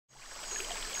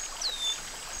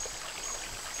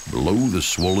below the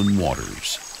swollen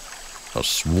waters, a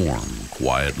swarm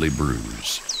quietly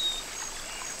brews.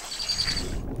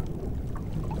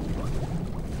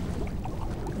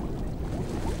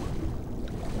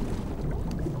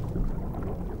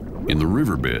 In the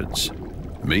riverbeds,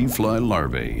 mayfly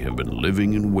larvae have been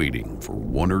living and waiting for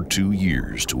 1 or 2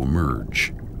 years to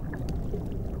emerge.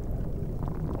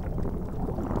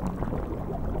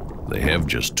 They have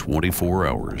just 24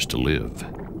 hours to live,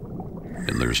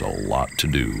 and there's a lot to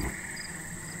do.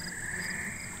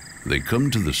 They come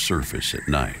to the surface at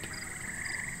night,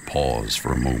 pause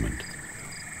for a moment,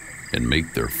 and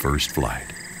make their first flight.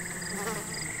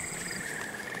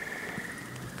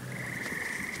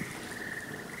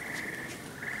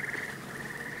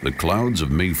 The clouds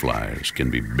of mayflies can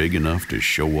be big enough to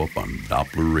show up on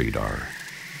Doppler radar.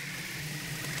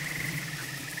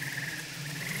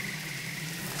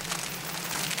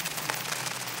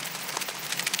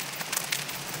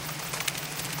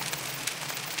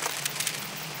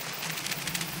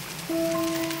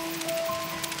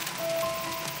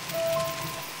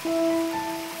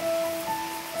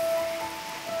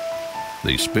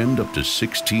 They spend up to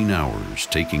 16 hours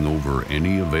taking over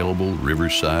any available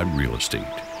riverside real estate.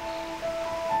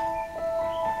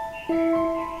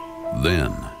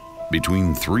 Then,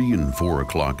 between 3 and 4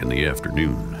 o'clock in the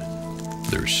afternoon,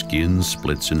 their skin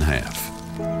splits in half.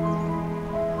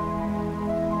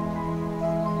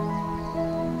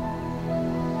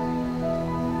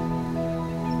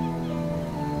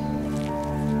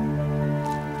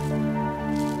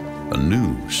 A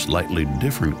new, slightly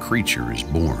different creature is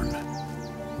born,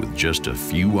 with just a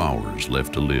few hours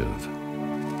left to live.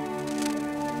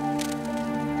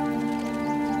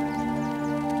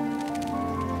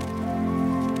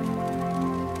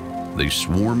 They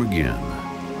swarm again,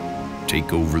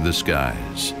 take over the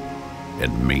skies,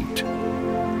 and mate.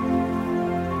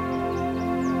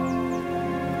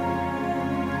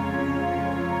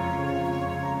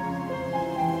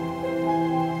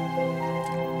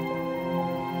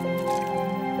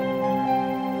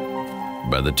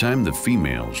 By the time the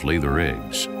females lay their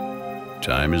eggs,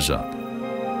 time is up.